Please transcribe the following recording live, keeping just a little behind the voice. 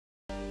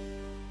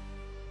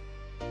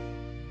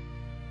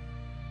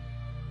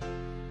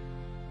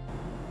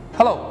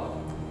Hello,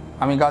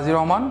 আমি Gazi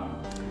Rahman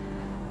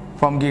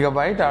from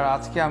gigabyte. আর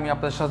আজকে আমি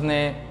আপনাদের সামনে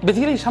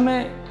বেসিক্যালি সামনে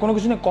কোনো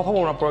কিছু নিয়ে কথা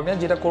বলবো না প্রোগ্রামে,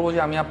 যেটা করবো যে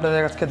আমি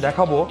আপনাদের আজকে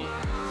দেখাবো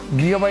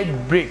গিগাবাইট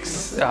ব্রিক্স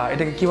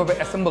এটাকে কীভাবে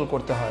অ্যাসেম্বল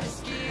করতে হয়।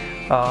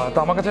 তো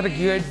আমার কাছে একটা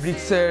গিগাবাইট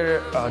ব্রিক্সের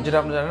যেটা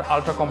আপনারা জানেন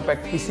আলট্রা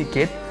কম্প্যাক্ট পিসি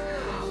কিট,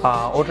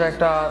 ওটার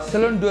একটা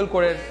সেলেন ডুয়েল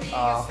কোরের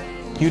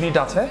ইউনিট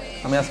আছে।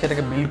 আমি আজকে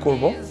এটাকে বিল্ড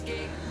করবো।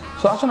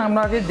 সো আসুন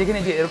আমরা আগে দেখে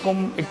নিই যে এরকম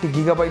একটি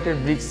গিগাবাইটের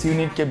ব্রিক্স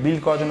ইউনিটকে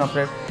বিল্ড করার জন্য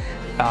আপনার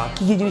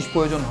কী কী জিনিস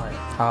প্রয়োজন হয়।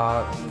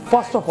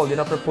 ফার্স্ট অফ অল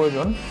যেটা আপনার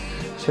প্রয়োজন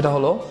সেটা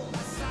হলো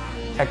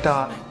একটা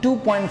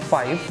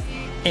 2.5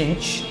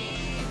 inch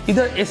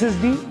either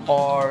SSD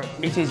or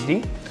HSD.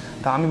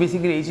 তা আমি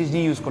বেসিক্যালি এইচএসডি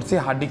ইউজ করছি,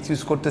 হার্ড ডিস্ক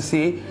ইউজ করতেছি,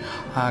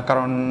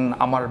 কারণ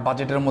আমার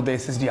বাজেটের মধ্যে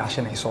এসএসডি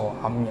আসে নাই। সো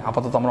আমি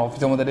আপাতত আমার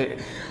অফিসের মধ্যে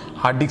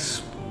হার্ড ডিস্ক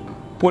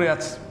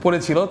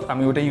পড়েছিল,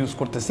 আমি ওটাই ইউজ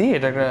করতেছি।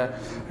 এটা একটা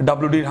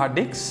ডাব্লিউডির hard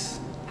disk,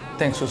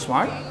 thanks to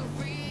smart.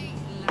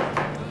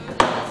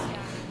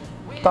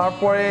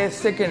 তারপরে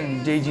সেকেন্ড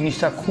যেই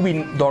জিনিসটা খুবই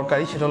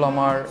দরকারি সেটা হলো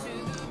আমার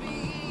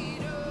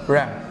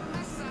র্যাম।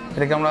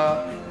 এটাকে আমরা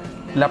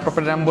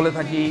ল্যাপটপের র্যাম বলে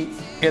থাকি,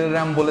 এল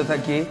র্যাম বলে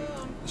থাকি।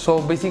 সো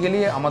বেসিক্যালি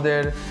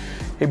আমাদের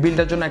এই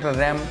বিলটার জন্য একটা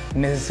র্যাম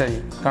নেসেসারি,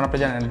 কারণ আপনি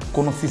জানেন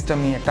কোনো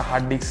সিস্টেমই একটা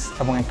হার্ড ডিস্ক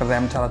এবং একটা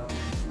র্যাম ছাড়া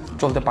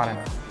চলতে পারে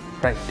না,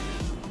 রাইট?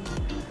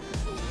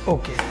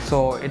 ওকে, সো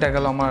এটা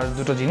গেল আমার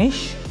দুটো জিনিস।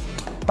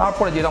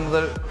 তারপরে যেটা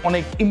আমাদের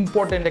অনেক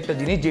ইম্পর্টেন্ট একটা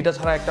জিনিস, যেটা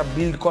ছাড়া একটা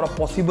বিল্ড করা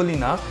পসিবলই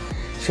না,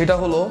 সেটা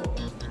হলো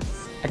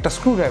একটা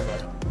স্ক্রু ড্রাইভার।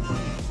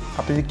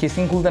 আপনি যদি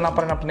কেসিং খুলতে না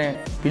পারেন আপনি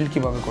বিল্ড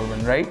কীভাবে করবেন,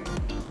 রাইট?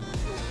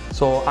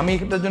 সো আমি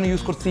এটার জন্য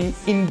ইউজ করছি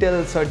Intel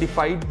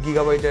certified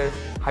গিগাবাইটের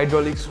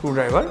hydraulic screw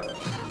driver.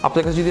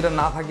 আপনার কাছে যদি এটা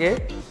না থাকে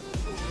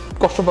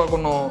কষ্ট পাওয়ার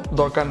কোনো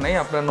দরকার নেই,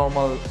 আপনারা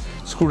নর্মাল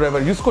স্ক্রু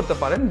ড্রাইভার ইউজ করতে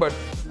পারেন, but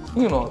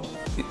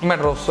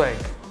matter of swag.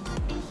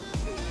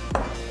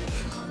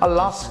 R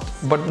last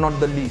but not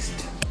the list,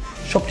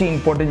 সবচেয়ে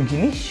ইম্পর্টেন্ট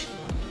জিনিস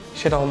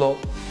সেটা হলো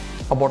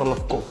আ বটল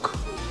অফ কোক।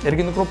 এটা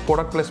কিন্তু কোনো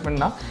প্রোডাক্ট প্লেসমেন্ট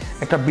না।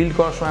 একটা বিল্ড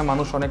করার সময়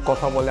মানুষ অনেক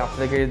কথা বলে,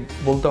 আপনাকে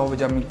বলতে হবে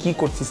যে আমি কী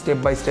করছি স্টেপ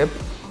বাই স্টেপ,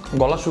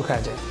 গলা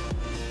শুকায় যায়।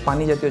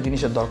 পানি জাতীয়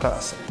জিনিসের দরকার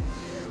আছে।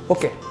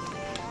 ওকে,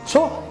 সো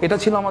এটা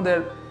ছিল আমাদের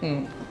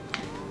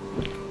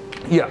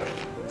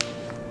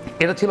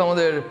এটা ছিল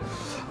আমাদের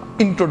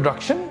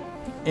ইন্ট্রোডাকশন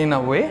ইন আ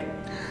ওয়ে।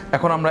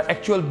 এখন আমরা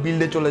অ্যাকচুয়াল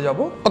বিল্ডে চলে যাব।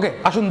 ওকে,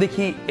 আসুন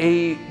দেখি এই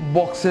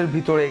বক্সের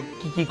ভিতরে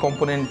কি কি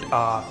কম্পোনেন্ট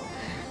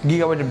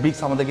গিগাবাইট ব্রিক্স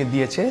আমাদেরকে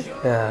দিয়েছে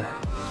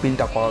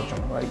বিল্ডটা করার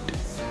জন্য, right?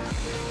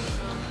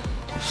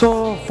 So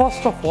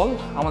first of all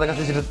আমাদের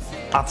কাছে যেটা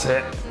আছে,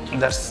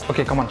 that's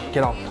okay, come on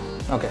get out.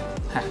 ওকে,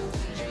 হ্যাঁ,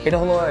 এটা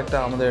হলো একটা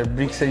আমাদের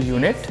ব্রিক্সের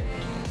ইউনিট।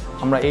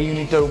 আমরা এই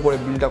ইউনিটটার উপরে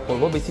বিল্ডটা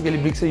করবো। বেসিক্যালি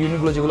ব্রিক্সের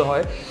ইউনিটগুলো যেগুলো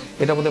হয়,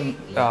 এটার মধ্যে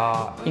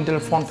ইন্টেল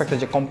ফর্ম ফ্যাক্টর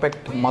যে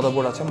কম্প্যাক্ট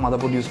মাদারবোর্ড আছে,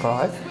 মাদারবোর্ড ইউজ করা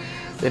হয়।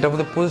 এটার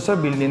মধ্যে প্রসেসর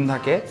বিল্ড ইন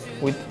থাকে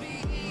with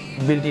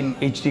built in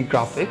HD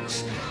graphics.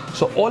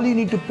 So all you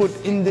need to put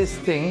in this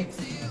thing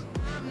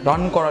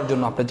run করার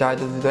জন্য আপনার যা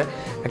দিতে হয়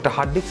একটা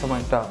হার্ড ডিস্ক এবং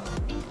একটা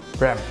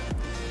র্যাম।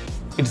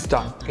 ইটস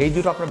ডান। এই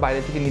দুটো আপনার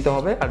বাইরে থেকে নিতে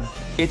হবে। আর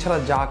এছাড়া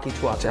যা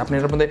কিছু আছে আপনি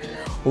এটার মধ্যে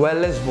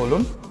ওয়্যারলেস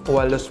বলুন,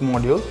 ওয়্যারলেস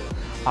মডিউল,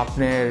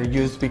 আপনার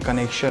ইউএসবি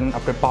কানেকশন,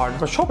 আপনার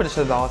পাওয়ার সব এটার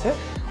সাথে দেওয়া আছে।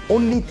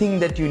 Only thing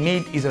that you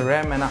need is a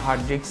RAM and a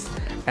hard disk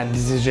and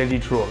this is ready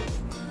to role,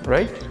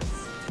 right?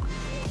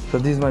 So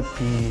this is my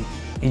P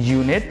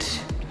unit.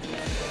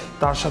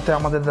 তার সাথে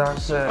আমাদের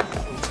আছে,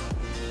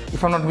 if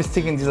I am not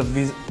mistaken, this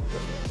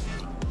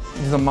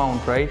is a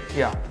Mount, right?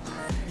 ইয়া,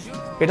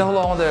 এটা হলো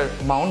আমাদের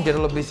Mount, যেটা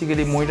হলো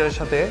basically মনিটরের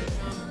সাথে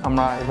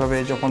আমরা এভাবে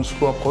যখন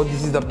স্ক্রু আপ করি,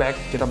 দিস ইজ দ্য ব্যাক,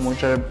 যেটা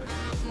মনিটরের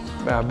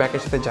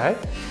ব্যাকের সাথে যায়।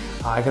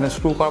 আর এখানে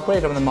স্ক্রু করার পরে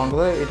এটা আমাদের মাউন্ট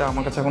করতে হয়। এটা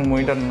আমার কাছে এখন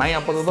মনিটর নাই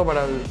আপাতত, but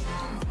I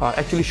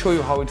actually show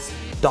you how it's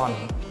done.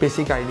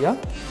 Basic idea,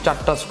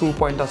 4টা স্ক্রু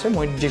পয়েন্ট আছে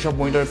যেসব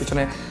মনিটরের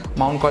পিছনে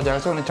মাউন্ট করা জায়গা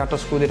আছে, ওখানে 4টা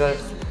স্ক্রু যেটা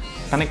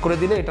কানেক্ট করে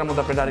দিলে এটার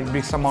মধ্যে আপনি ডাইরেক্ট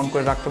ব্রিক্সটা মাউন্ট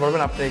করে রাখতে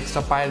পারবেন। আপনি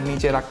এক্সট্রা পায়ের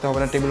নিচে রাখতে হবে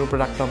না, টেবিলের উপরে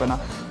রাখতে হবে না,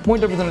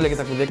 মনিটর পিছনে লেগে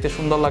থাকবে, দেখতে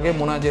সুন্দর লাগে।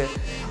 মনে হয় যে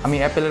আমি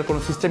অ্যাপেলের কোনো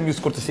সিস্টেম ইউজ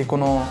করতেছি,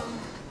 কোনো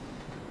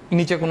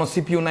নিচে কোনো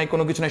সিপিইউ নাই,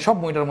 কোনো কিছু নাই, সব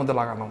মনিটরের মধ্যে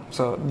লাগানো।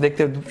 সো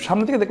দেখতে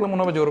সামনে থেকে দেখলে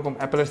মনে হবে যে ওরকম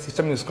অ্যাপেলের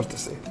সিস্টেম ইউজ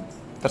করতেছি।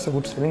 That's a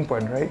good selling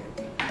point, right?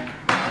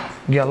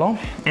 গেল।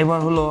 এবার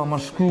হলো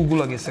আমার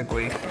স্ক্রুগুলো গেছে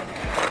কই,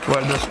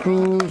 war the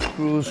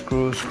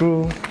screw.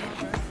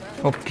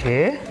 Okay,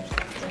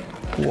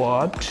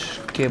 what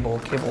কেবল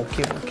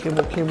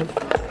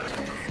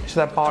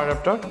সেটা পাওয়ার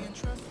অ্যাডাপ্টার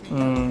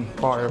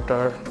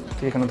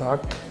এখানে থাক।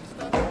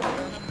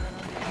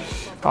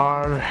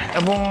 আর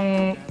এবং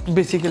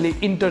বেসিক্যালি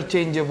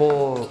ইন্টারচেঞ্জেবল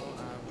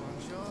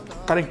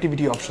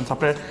কানেক্টিভিটি অপশনস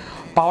আপনার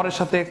পাওয়ারের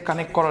সাথে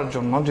কানেক্ট করার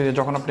জন্য।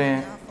 যখন আপনি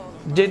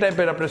যে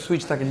টাইপের আপনার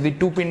সুইচ থাকে, যদি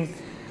 2 পিন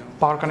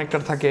পাওয়ার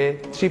কানেক্টর থাকে,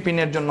 3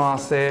 পিনের জন্য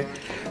আছে,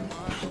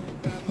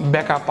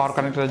 ব্যাকআপ পাওয়ার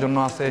কানেক্টরের জন্য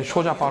আছে,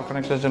 সোজা পাওয়ার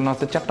কানেক্টরের জন্য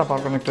আছে, 4টা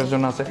পাওয়ার কানেক্টরের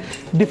জন্য আছে,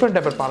 ডিফারেন্ট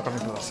টাইপের পাওয়ার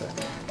কানেক্টর আছে।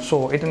 সো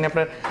এটা নিয়ে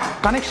আপনার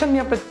কানেকশন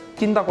নিয়ে আপনার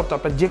চিন্তা করতে,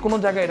 আপনার যে কোনো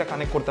জায়গায় এটা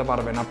কানেক্ট করতে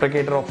পারবেন। আপনাকে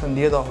এটার অপশন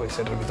দিয়ে দেওয়া হয়েছে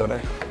এটার ভিতরে।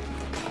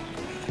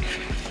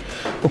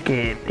 ওকে,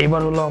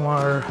 এবার হলো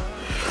আমার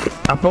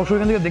আপনি অবশ্যই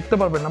এখান থেকে দেখতে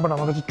পারবেন না, বাট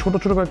আমার কাছে ছোট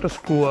ছোট কয়েকটা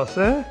স্ক্রু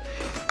আছে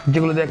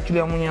যেগুলো দিয়ে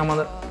অ্যাকচুয়ালি আমি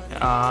আমাদের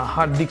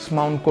হার্ড ডিস্ক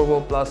মাউন্ট করব,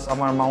 প্লাস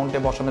আমার মাউন্টে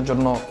বসানোর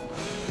জন্য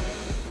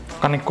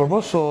কানেক্ট করব।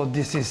 So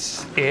this is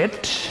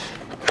it,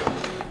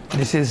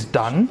 this is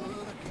done.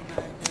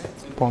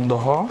 বন্ধ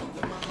হ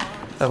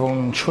এবং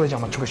সরে যা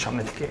আমার চোখের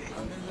সামনে থেকে,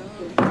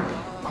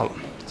 ভালো।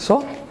 সো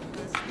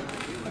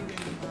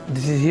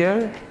দিস ইজ হিয়ার,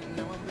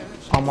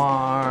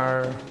 আমার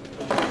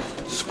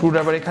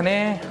স্ক্রুড্রাইভার এখানে,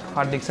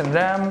 hard disk and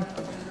RAM.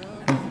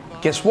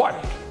 Guess what,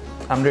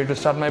 I am ready to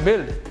start my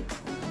build.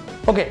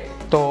 ওকে,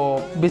 তো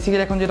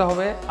বেসিক্যালি এখন যেটা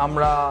হবে,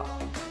 আমরা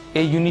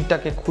এই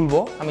ইউনিটটাকে খুলবো।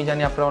 আমি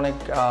জানি আপনারা অনেক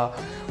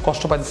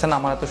কষ্ট পাইতেছেন,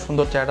 আমার এত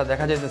সুন্দর চেহারাটা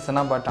দেখা যাইতেছে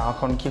না, বাট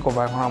এখন কী করবো,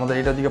 এখন আমাদের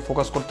এটার দিকে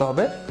ফোকাস করতে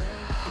হবে।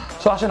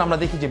 সো আসেন আমরা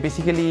দেখি যে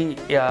বেসিক্যালি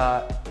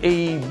এই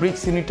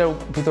ব্রিক্স ইউনিটটার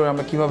ভিতরে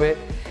আমরা কীভাবে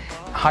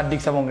হার্ড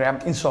ডিস্ক এবং র্যাম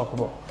ইনস্টল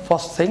করবো।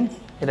 ফার্স্ট থিং,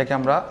 এটাকে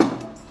আমরা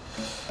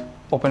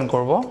ওপেন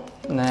করবো,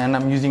 and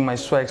I'm using my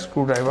swag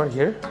screwdriver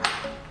here.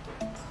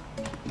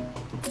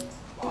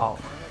 Wow.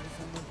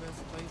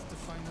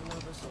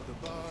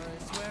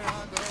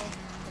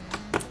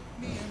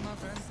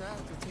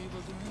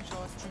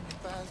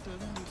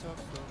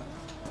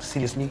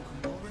 Seriously?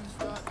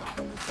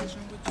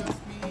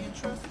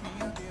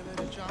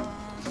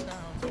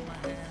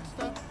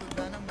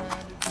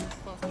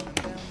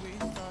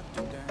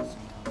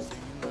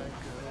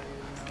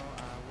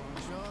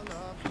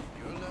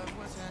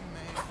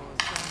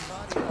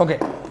 ওকে,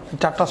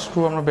 চারটা স্ক্রু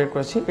আমরা বের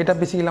করেছি। এটা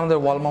বেসিক্যালি আমাদের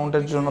ওয়াল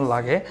মাউন্টের জন্য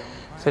লাগে,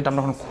 সেটা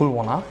আমরা এখন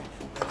খুলবো না।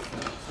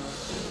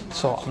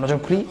 সো আমরা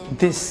যখন খুলি,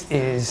 this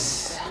is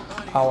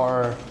our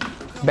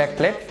back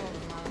plate,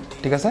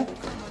 ঠিক আছে?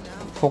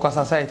 ফোকাস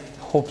আছে, আই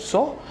হোপ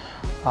সো।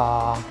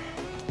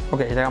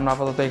 ওকে, এটা আমরা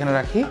আপাতত এখানে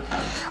রাখি।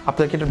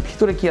 আপনাদেরকে এটার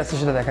ভিতরে কী আছে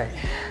সেটা দেখাই।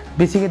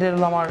 বেসিক্যালি এটা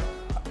হলো আমার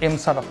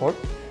M-SATA পোর্ট,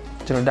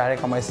 যেটা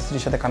ডাইরেক্ট আমার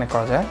SSDর সাথে কানেক্ট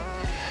করা যায়।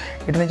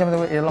 এটা নিচে আমি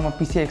দেখবো, এটা হলো আমার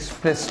পিসি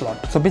এক্সপ্রেস স্লট।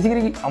 সো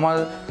বেসিক্যালি আমার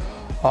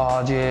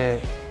যে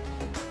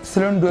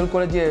সিলেন ডুয়েল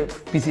করে যে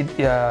পিসি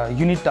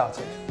ইউনিটটা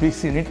আছে, ব্রিক্স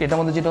ইউনিট, এটার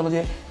মধ্যে যেটা হলো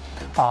যে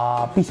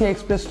পিসি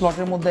এক্সপ্রেস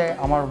স্লটের মধ্যে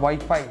আমার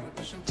ওয়াইফাই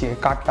যে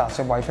কার্ডটা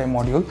আছে, ওয়াইফাই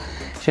মডিউল,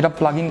 সেটা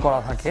প্লাগ ইন করা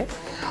থাকে।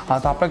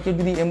 তো আপনাকে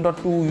যদি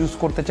M.2 ইউজ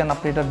করতে চান,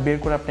 আপনি এটা বের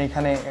করে আপনি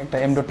এখানে একটা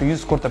M.2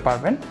 ইউজ করতে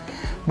পারবেন।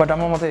 বাট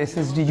আমার মতে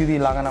SSD যদি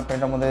লাগান আপনি,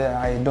 এটার মধ্যে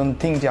আই ডোন্ট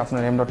থিঙ্ক যে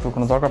আপনার M.2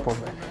 কোনো দরকার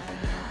পড়বে।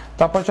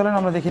 তারপর চলেন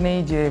আমরা দেখে নিই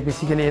যে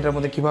বেসিক্যালি এটার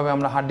মধ্যে কীভাবে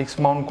আমরা হার্ড ডিস্ক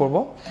মাউন্ট করবো।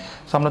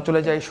 সো আমরা চলে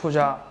যাই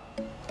সোজা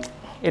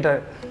এটার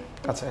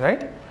কাছে,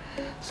 রাইট?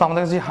 সো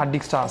আমাদের কাছে যে হার্ড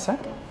ডিস্কটা আছে,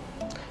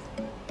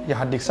 এই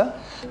হার্ড ডিস্কটা,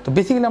 তো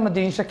বেসিক্যালি আমরা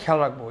জিনিসটা খেয়াল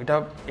রাখবো, এটা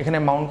এখানে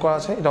মাউন্ট করা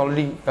আছে, এটা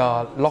অলরেডি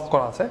লক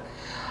করা আছে।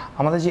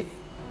 আমাদের যে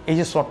এই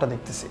যে স্লটটা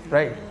দেখতেছি,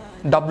 রাইট,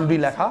 WD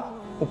লেখা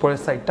উপরের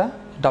সাইডটা,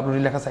 WD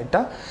লেখা সাইডটা,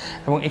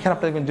 এবং এখানে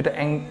আপনার দেখবেন দুটো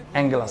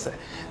অ্যাঙ্গেল আছে।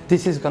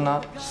 This is gonna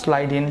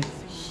slide in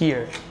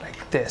here like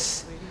this.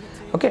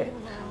 Okay,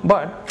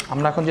 but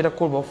আমরা এখন যেটা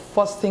করবো,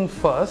 ফার্স্ট থিং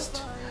ফার্স্ট,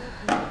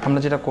 আমরা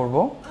যেটা করব,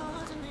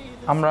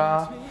 আমরা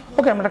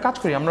আমরা একটা কাজ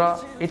করি, আমরা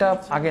এটা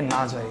আগে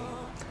না যাই।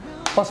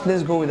 First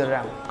let's go with the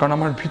RAM, কারণ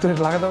আমার ভিতরে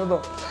লাগাতে হবে তো।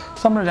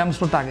 সো আমরা র্যাম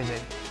স্লটটা আগে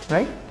যাই,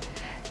 রাইট?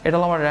 এটা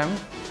হলো আমার RAM,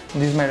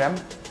 this is my RAM.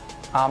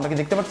 আমরা কি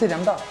দেখতে পাচ্ছি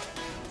র্যামটা?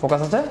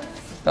 ফোকাস আছে?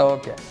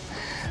 ওকে,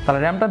 তাহলে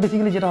র্যামটা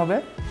বেসিক্যালি যেটা হবে,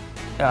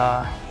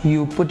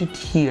 ইউ পুট ইট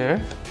হিয়ার,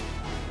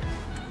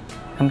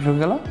 র্যামটা ঢুকে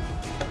গেল,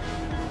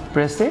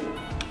 press it,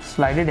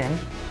 slide it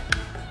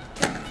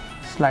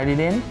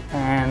in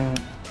and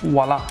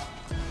ওয়ালা,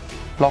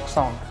 লক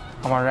সাউন্ড,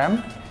 আমার র্যাম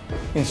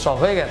ইনস্টল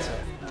হয়ে গেছে।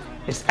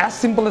 It's as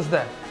simple age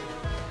that,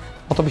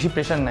 অত বেশি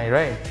প্রেশার নাই,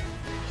 রাইট?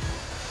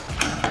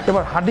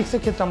 এবার হার্ড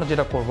ডিস্কের ক্ষেত্রে আমরা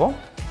যেটা করবো,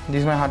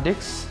 দিস মাই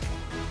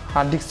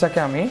হার্ড ডিস্কটাকে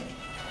আমি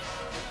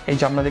এই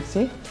যে আমরা দেখছি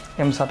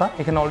M-SATA,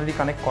 এখানে অলরেডি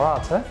কানেক্ট করা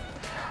আছে।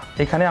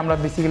 এখানে আমরা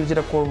বেসিক্যালি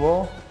যেটা করবো,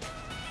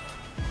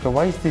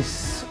 why is this,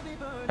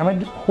 am I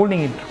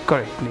holding it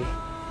correctly?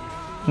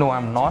 No,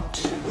 I'm not,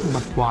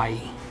 but why?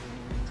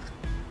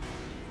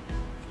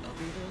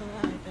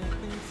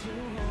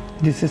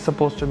 This is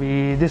supposed to be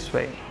this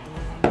way,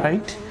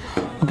 right?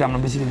 Okay, I'm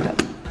not basically that.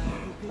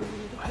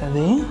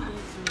 Ready?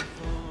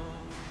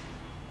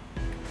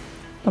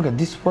 Okay,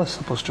 this was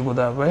supposed to go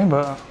that way,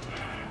 but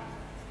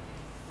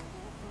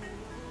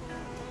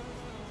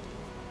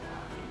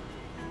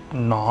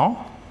no.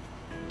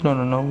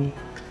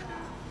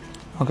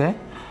 Okay.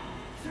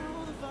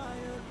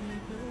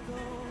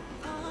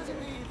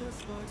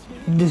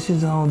 This is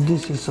how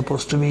this is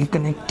supposed to be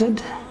connected.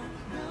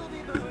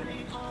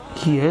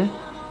 Here.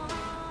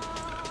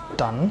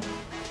 Done.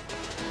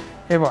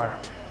 এবার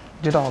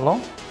যেটা হলো,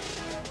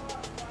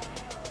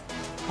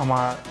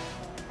 আমার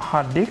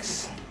hard disk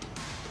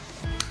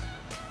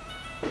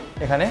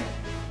এখানে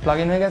plug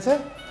in হয়ে গেছে,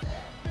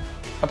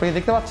 আপনি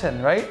দেখতে পাচ্ছেন,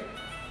 right?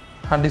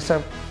 Hard ডিস্কটা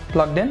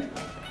plugged in.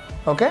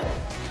 Okay,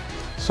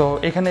 so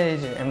এখানে এই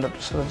যে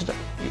যেটা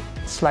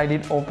slide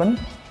it open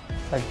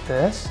like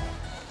this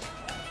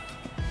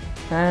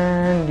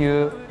and you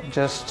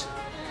just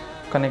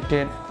connect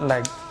it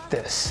like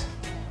this.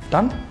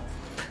 Done?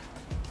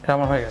 এটা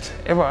আমার হয়ে গেছে।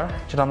 এবার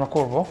যেটা আমরা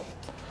করব,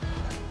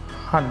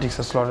 হার্ড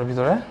ডিস্কের স্লটের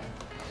ভিতরে,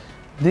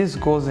 this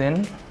goes in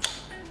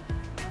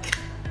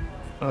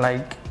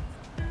like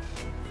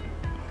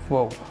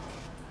whoa,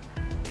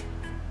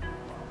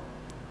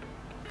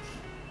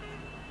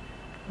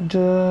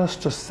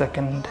 just a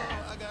second.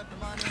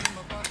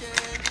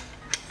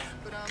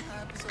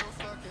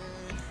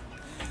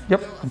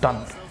 Yep,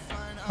 done.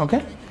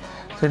 Okay,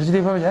 so এটা যদি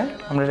এভাবে যায়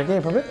আমরা এটাকে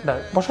এভাবে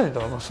বসা দিতে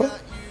পারবো। So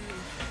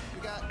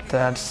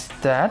that's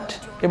that.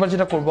 এবার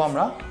যেটা করব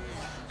আমরা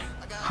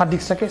হার্ড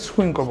ডিস্কটাকে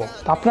স্ক্রুইং করবো।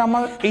 তারপরে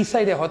আমার এই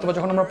সাইডে হয়তো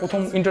যখন আমরা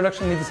প্রথম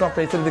ইন্ট্রোডাকশন নিতেছিলাম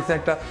আপনার এই সাইডে দেখছি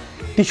একটা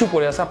টিস্যু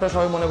পড়ে আছে। আপনারা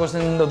সবাই মনে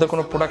করছেন ওদের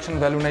কোনো প্রোডাকশন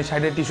ভ্যালু নেই,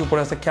 সাইডে টিস্যু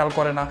পড়ে আছে, খেয়াল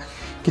করে না,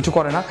 কিছু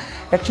করে না।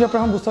 অ্যাকচুয়ালি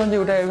আপনারা এখন বুঝতে পারেন যে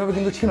ওটা এভাবে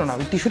কিন্তু ছিল না।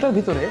 ওই টিস্যুটার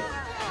ভিতরে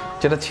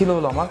যেটা ছিল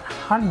হলো আমার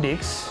হার্ড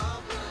ডিস্ক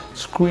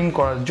স্ক্রুইং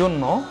করার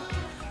জন্য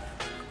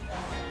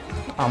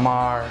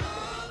আমার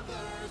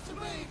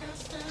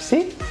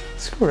see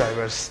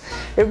screwdrivers,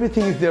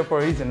 everything is there for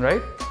a reason,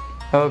 right?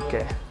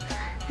 Okay,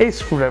 এই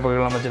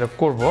স্ক্রুড্রাইভারগুলো আমরা যেটা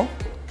করবো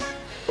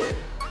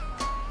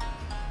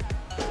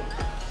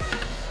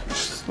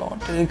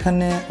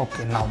এখানে।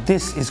 ওকে, নাও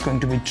this is going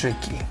to B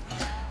tricky.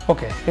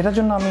 ওকে, এটার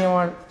জন্য আমি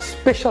আমার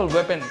স্পেশাল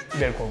ওয়েপেন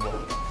বের করবো।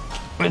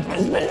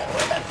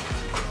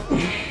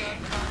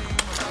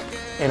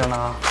 এটা না,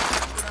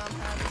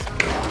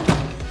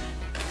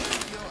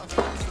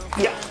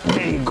 yeah,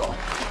 there you go.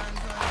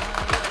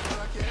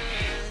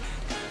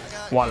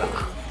 Voila.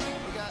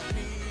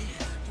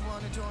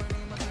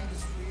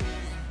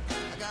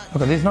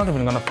 Okay, this is not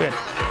even gonna fit.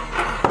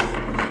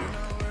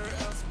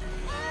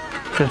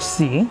 Let's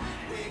see.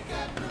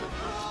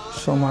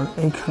 So আমার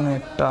এইখানে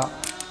একটা,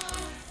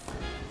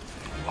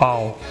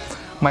 wow,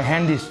 my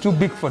hand is too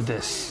big for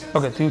this.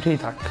 Okay, তুই উঠেই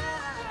থাক,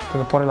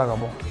 তোকে পরে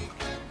লাগাবো,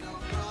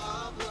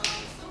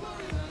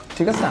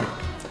 ঠিক আছে?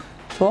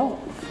 So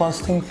first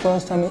thing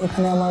first, আমি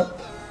এখানে আমার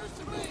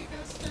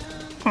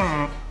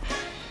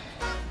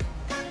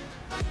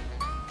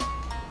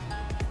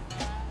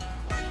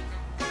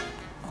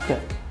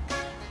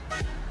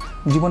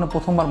জীবনে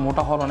প্রথমবার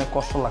মোটা হওয়ার অনেক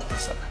কষ্ট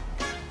লাগতেছে,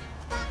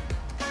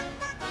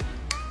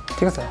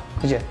 ঠিক আছে?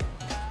 এই যে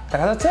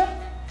দেখা যাচ্ছে,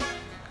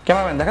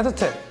 ক্যামেরাম্যান দেখা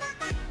যাচ্ছে?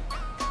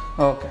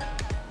 ওকে,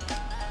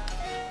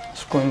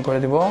 স্ক্রুইং করে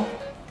দিব।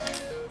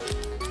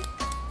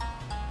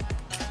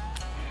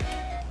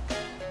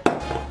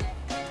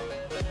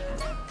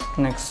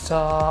 নেক্সট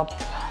আপ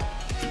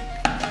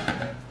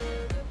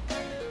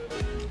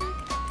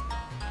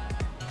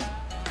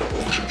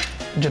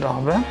যেটা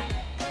হবে,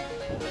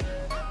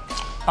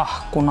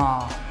 কোনা,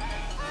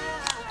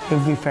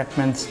 every fat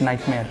man's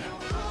nightmare.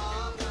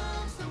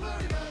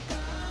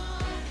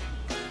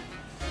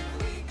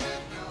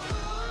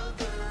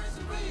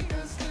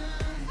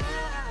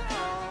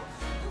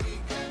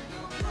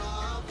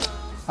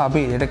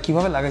 আবে এটা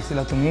কিভাবে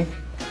লাগাইছিলা তুমি?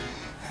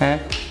 হ্যাঁ,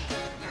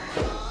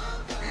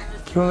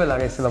 কিভাবে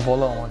লাগাইছিলা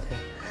বলো আমাকে,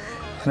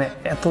 মানে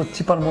এত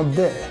চিপার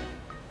মধ্যে?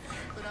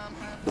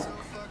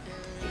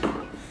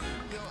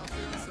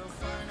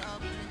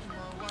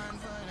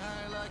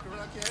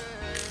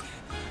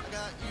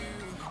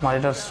 আমার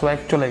এটার সোয়াগ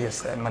চলে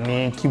গেছে, মানে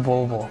কি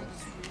বলবো,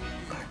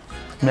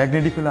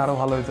 ম্যাগনেটিক হলে আরো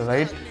ভালো হতো,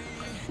 রাইট?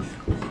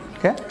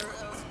 ওকে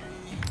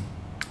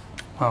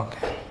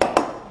ওকে,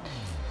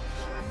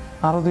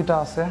 আরো দুইটা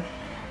আছে।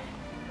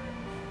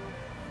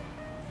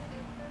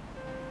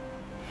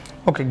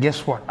 ওকে, গেস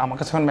হোয়াট, আমার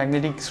কাছে এখন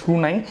ম্যাগনেটিক স্ক্রু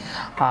নাই,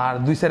 আর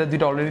দুই সাইডে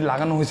দুইটা অলরেডি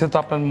লাগানো হয়েছে, তো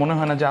আপনার মনে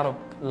হয় না যে আরো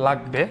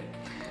লাগবে।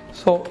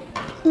 So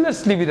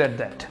let's leave it at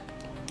that.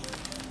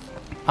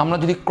 আমরা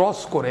যদি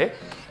ক্রস করে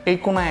এই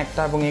কোণা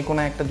একটা এবং এই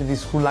কোণা একটা যদি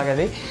স্ক্রু লাগাই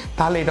দিই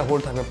তাহলে এটা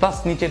হোল্ড থাকবে, প্লাস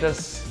নিচে এটার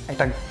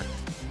একটা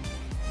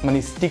মানে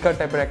স্টিকার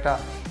টাইপের একটা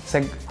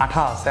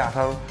আঠা আছে,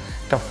 আঠার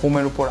একটা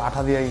ফোমের উপর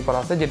আঠা দিয়ে করা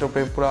আছে, যেটার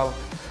উপরে পুরো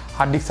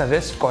হার্ড ডিস্কটা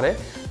রেস্ট করে।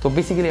 তো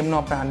বেসিক্যালি এমনি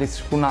আপনার হার্ড ডিস্ক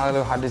স্ক্রু না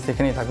লাগালেও হার্ড ডিস্ক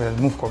এখানেই থাকবে,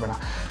 মুভ করবে না।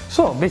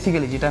 সো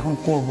বেসিক্যালি যেটা এখন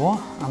করব,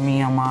 আমি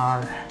আমার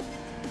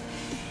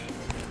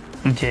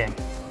যে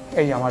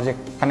এই আমার যে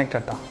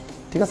কানেক্টারটা,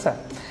 ঠিক আছে,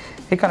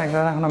 এই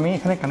কানেক্টারটা এখন আমি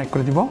এখানে কানেক্ট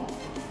করে দিব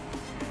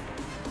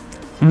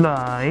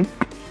like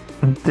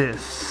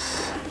this.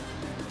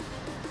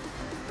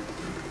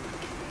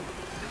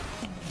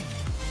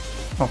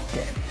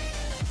 Okay,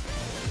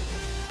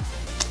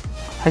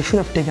 I should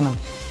have taken a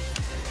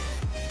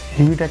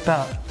রিভিউটা একটা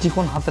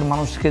চিকন হাতের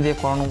মানুষকে দিয়ে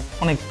করানো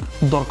অনেক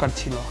দরকার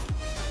ছিল।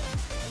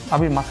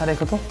 আবির মাথা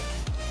রেখো তো,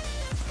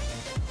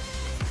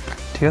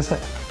 ঠিক আছে?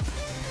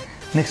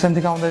 নেক্সট টাইম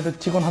থেকে আমাদের একটা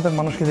চিকন হাতের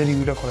মানুষকে দিয়ে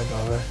রিভিউটা করাতে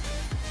হবে,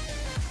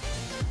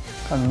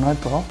 কারণ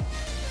নয়তো।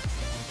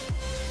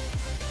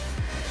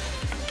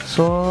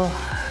 So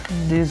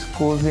this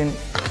goes in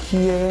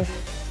here,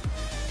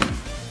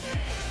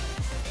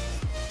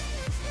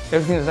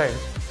 everything is right.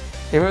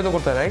 এভাবে তো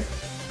করতে হয়, রাইট?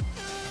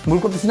 ভুল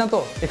করতেছি না তো,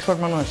 এক্সপার্ট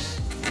মানুষ।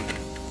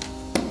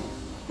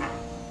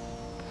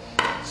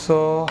 So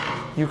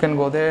you can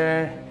go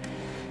there.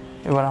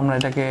 এবার আমরা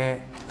এটাকে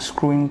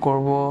স্ক্রুইং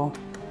করব।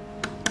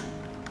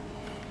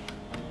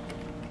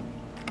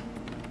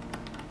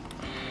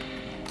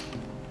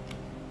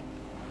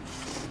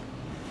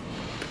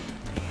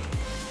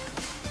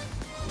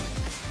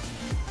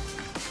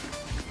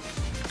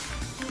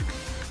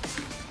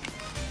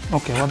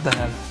 ওকে, what the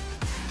hell,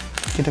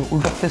 এটা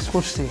উল্টা প্রেস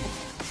করছি।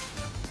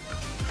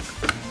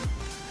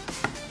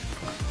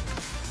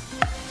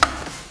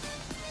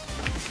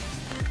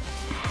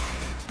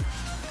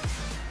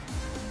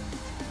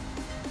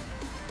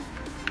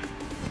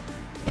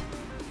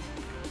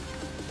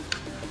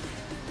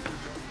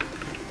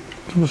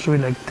 supposed to be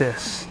like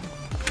this.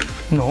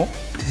 No,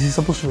 this is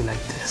supposed to be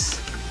like this.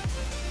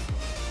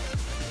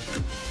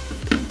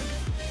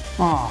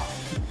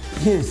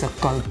 Here is a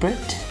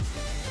culprit.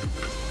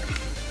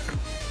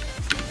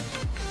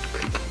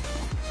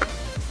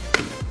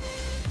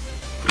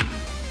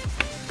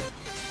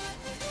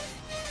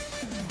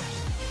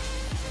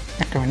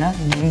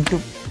 You need to.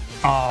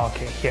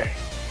 Okay,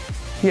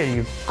 here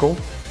you go.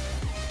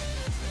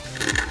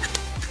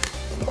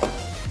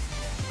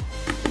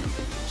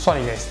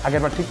 Sorry guys,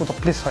 আগেরবার ঠিক মতো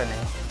প্লেস হয়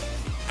নাই।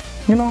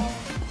 You know,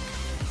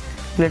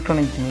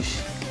 electronic জিনিস,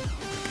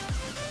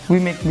 we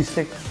make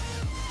mistake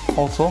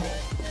also.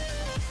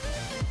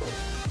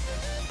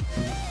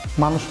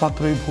 মানুষ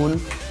মাত্রই ভুল,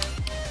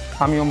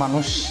 আমিও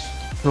মানুষ,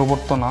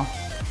 রোবট তো না।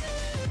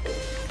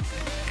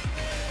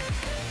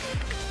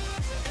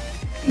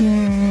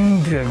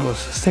 There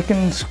goes the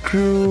second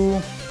screw.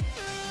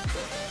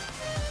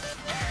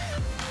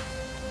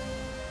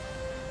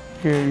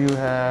 Here you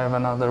have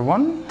another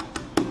one.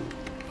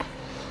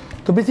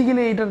 তো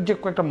বেসিক্যালি এটার যে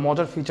কয়েকটা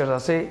মজার ফিচার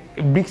আছে,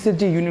 ব্রিক্সের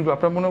যে ইউনিটগুলো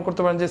আপনারা মনে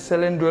করতে পারেন যে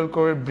সেল এন্ড ডুয়েল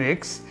কোরের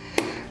ব্রিক্স,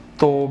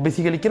 তো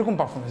বেসিক্যালি কিরকম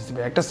পারফরমেন্স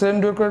দেবে একটা সেল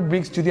এন্ড ডুয়েল কোরের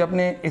ব্রিক্স যদি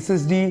আপনি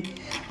এসএসডি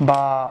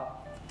বা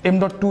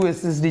M.2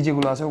 SSD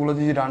যেগুলো আছে ওগুলো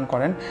যদি রান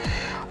করেন,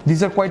 দিস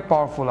আর কোয়াইট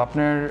পাওয়ারফুল।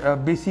 আপনার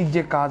বেসিক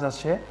যে কাজ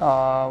আছে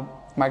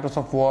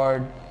Microsoft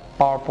word,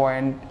 power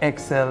point,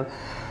 Excel,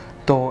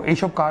 তো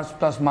এইসব কাজ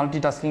প্লাস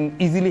মাল্টিটাস্কিং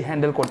ইজিলি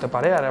হ্যান্ডেল করতে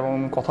পারে। আর এবং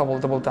কথা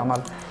বলতে বলতে আমার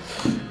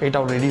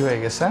এটাও রেডি হয়ে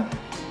গেছে,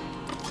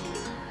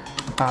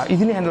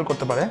 ইজিলি হ্যান্ডেল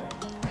করতে পারে।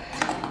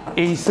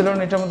 এই সেলন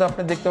এটার মধ্যে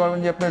আপনি দেখতে পারবেন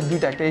যে আপনার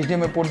দুইটা, একটা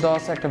HDMI পোর্ট দেওয়া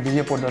আছে, একটা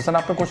VGA পোর্ট দেওয়া আছে।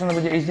 আপনার কোশ্চেন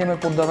হবে যে HDMI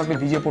পোর্ট দেওয়া থাকলে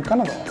VGA পোর্ট কেন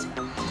দেওয়া আছে?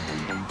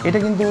 এটা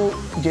কিন্তু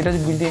যেটা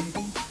বিল্ডে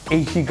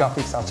HD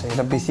গ্রাফিক্স আছে,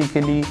 এটা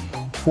বেসিক্যালি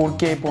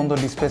 4K পর্যন্ত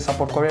ডিসপ্লে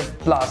সাপোর্ট করে,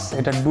 প্লাস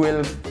এটা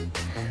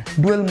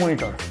ডুয়েল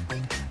মনিটর,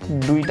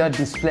 দুইটা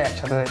ডিসপ্লে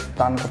একসাথে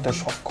রান করতে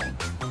সক্ষম।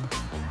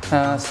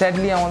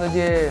 স্যাডলি আমাদের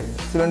যে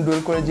সেলন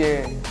ডুয়েল করে যে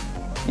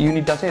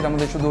ইউনিট আছে এটার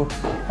মধ্যে শুধু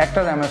একটা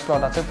র্যামের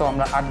স্লট আছে, তো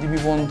আমরা 8GB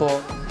পর্যন্ত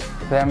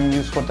র্যাম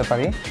ইউজ করতে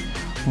পারি।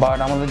 বাট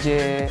আমাদের যে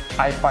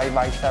i5,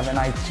 i7,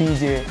 i3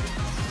 যে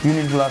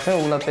ইউনিটগুলো আছে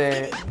ওগুলোতে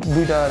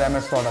দুইটা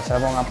র্যামের স্লট আছে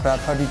এবং আপনারা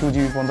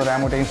 32GB পর্যন্ত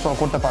র্যাম ওটা ইনস্টল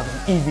করতে পারবেন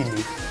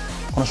ইজিলি,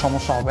 কোনো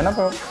সমস্যা হবে না।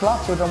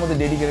 প্লাস ওইটার মধ্যে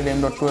ডেডিকেটেড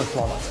M.2 এর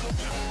স্লট আছে,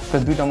 তো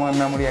দুইটা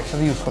মেমোরি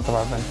একসাথে ইউজ করতে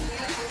পারবেন।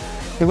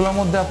 এগুলোর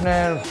মধ্যে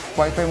আপনার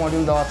ওয়াইফাই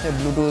মডিউল দেওয়া আছে,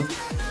 ব্লুটুথ,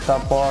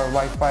 তারপর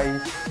ওয়াইফাই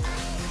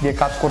দিয়ে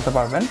কাজ করতে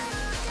পারবেন।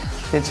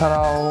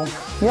 এছাড়াও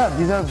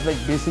this R like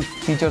basic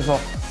features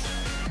of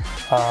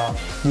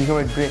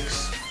Gigabyte Brix।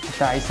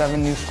 আপনি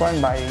i7 ইউজ করেন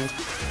বা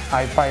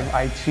i5,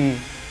 i3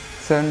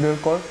 7 ডুয়েল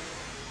কোর,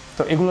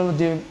 তো এগুলো হলো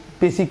যে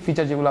বেসিক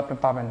ফিচার যেগুলো আপনি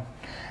পাবেন।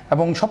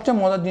 এবং সবচেয়ে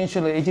মজার জিনিস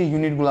হলো এই যে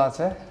ইউনিটগুলো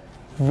আছে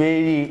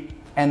ভেরি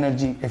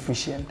এনার্জি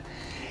এফিশিয়েন্ট।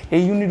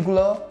 এই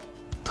ইউনিটগুলো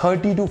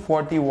 30 to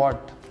 40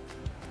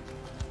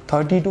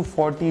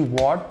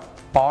 ওয়াট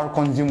পাওয়ার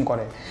কনজিউম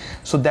করে,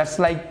 so that's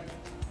like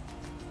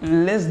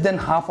less than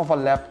half of a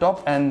laptop.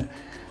 And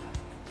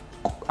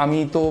আমি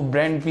তো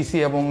ব্র্যান্ড পিসি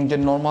এবং যে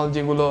নর্মাল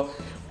যেগুলো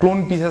ক্লোন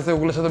পিস আছে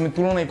ওগুলোর সাথে আমি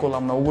তুলনাই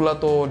করলাম না, ওগুলো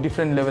তো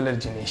ডিফারেন্ট লেভেলের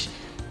জিনিস।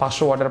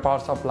 500 ওয়াটের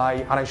পাওয়ার সাপ্লাই,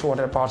 250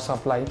 ওয়াটের পাওয়ার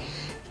সাপ্লাই,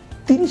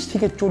 30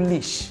 থেকে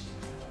 40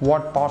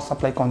 ওয়াট পাওয়ার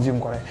সাপ্লাই কনজিউম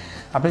করে।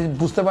 আপনি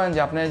বুঝতে পারেন যে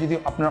আপনার যদি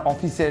আপনার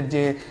অফিসের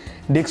যে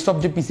ডেস্কটপ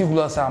যে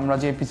পিসিগুলো আছে, আমরা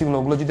যে পিসিগুলো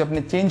ওগুলো যদি আপনি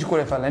চেঞ্জ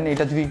করে ফেলেন,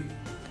 এটা যদি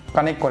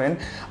কানেক্ট করেন,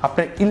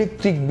 আপনার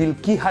ইলেকট্রিক বিল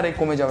কী হারে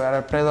কমে যাবে। আর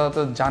আপনারা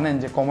তো জানেন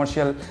যে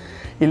কমার্শিয়াল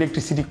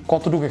ইলেকট্রিসিটি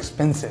কতটুকু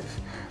expensive,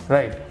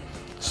 right?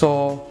 So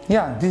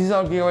this is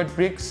our Gigabyte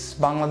Brix,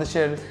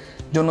 বাংলাদেশের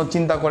জন্য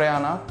চিন্তা করে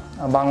আনা।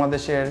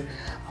 বাংলাদেশের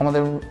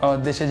আমাদের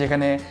দেশে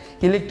যেখানে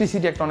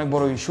ইলেকট্রিসিটি একটা অনেক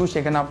বড় ইস্যু,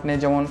 সেখানে আপনি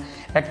যেমন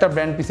একটা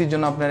ব্র্যান্ড পিসির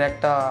জন্য আপনার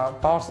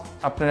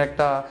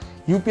একটা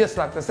ইউপিএস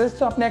লাগতেছে,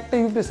 তো আপনি একটা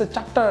ইউপিএসে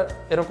 4টা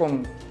এরকম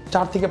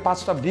 4 থেকে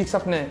 5টা ব্রিক্স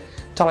আপনি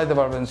চালাইতে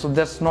পারবেন। So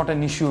that's not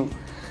an issue.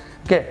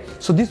 Okay,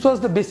 so this was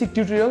the basic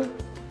tutorial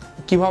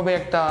কিভাবে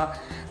একটা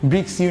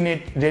ব্রিক্স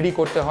ইউনিট রেডি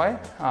করতে হয়।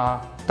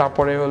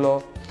 তারপরে হলো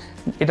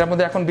এটার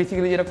মধ্যে এখন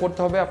বেসিক্যালি যেটা করতে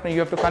হবে, আপনি you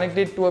have to connect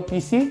it to a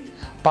পিসি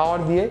পাওয়ার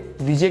দিয়ে,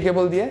 VGA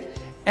কেবল দিয়ে,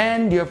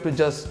 and you have to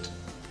just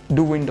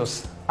do Windows.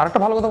 আর একটা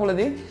ভালো কথা বলে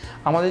দিই,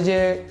 আমাদের যে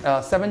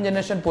 7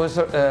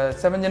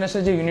 জেনারেশন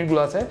যে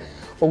ইউনিটগুলো আছে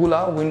ওগুলা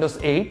উইন্ডোজ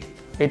 8,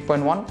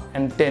 8.1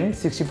 অ্যান্ড 10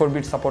 64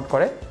 বিট সাপোর্ট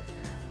করে।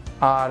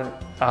 আর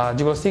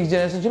যেগুলো 6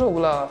 জেনারেশন ছিল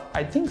ওগুলা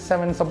আই থিঙ্ক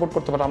 7 সাপোর্ট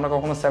করতে পারে। আমরা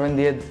কখনো 7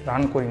 দিয়ে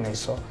রান করি নাই,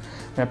 সো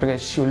আমি আপনাকে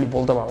শিওরলি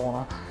বলতে পারবো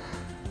না,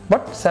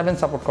 বাট 7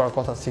 সাপোর্ট করার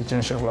কথা 6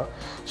 জেনারেশনগুলো।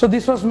 So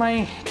this was my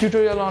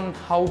tutorial on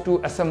how to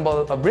assemble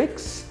a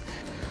bricks.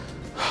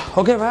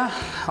 ওকে ভাই,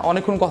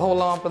 অনেকক্ষণ কথা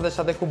বললাম আপনাদের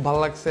সাথে, খুব ভালো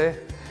লাগছে।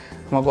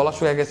 আমার গলা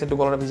শুকিয়ে গেছে, একটু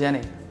গলাটা ভিজিয়ে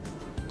নেই।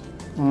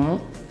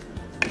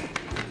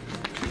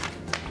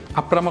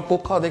 আপনারা আমার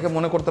কোক খাওয়া দেখে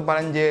মনে করতে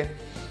পারেন যে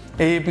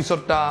এই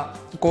এপিসোডটা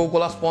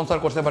কোকা-কোলা স্পন্সর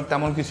করছে, বাট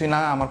তেমন কিছুই না।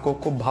 আমার কোক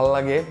খুব ভালো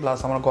লাগে, প্লাস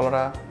আমার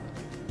গলাটা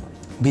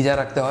ভিজায়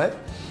রাখতে হয়।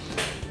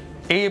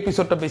 এই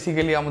এপিসোডটা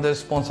বেসিক্যালি আমাদের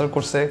স্পন্সর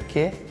করছে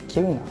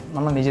কেউ না,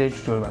 আমরা নিজেরাই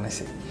টিউটোরিয়াল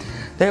বানাইছি।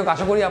 যাই হোক,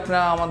 আশা করি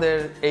আপনারা আমাদের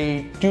এই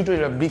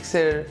টিউটোরিয়াল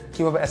ব্রিক্সের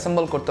কীভাবে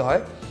অ্যাসেম্বল করতে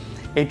হয়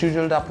এই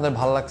টিউটোরিয়ালটা আপনাদের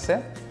ভালো লাগছে।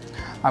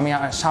 আমি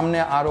সামনে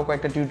আরও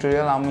কয়েকটা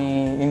টিউটোরিয়াল আমি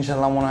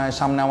ইনশাল্লাহ মনে হয়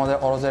সামনে আমাদের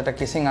অরোজের একটা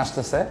কেসিং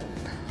আসতেছে,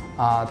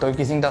 তো ওই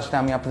কেসিংটা আসলে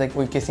আমি আপনাদের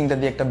ওই কেসিংটা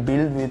দিয়ে একটা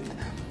বিল্ড উইথ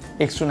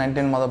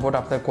X290 মাদারবোর্ড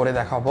আপনাদের করে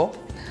দেখাবো।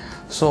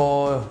 So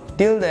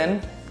till then,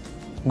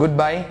 good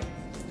bye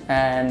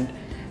and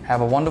have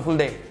a wonderful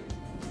day.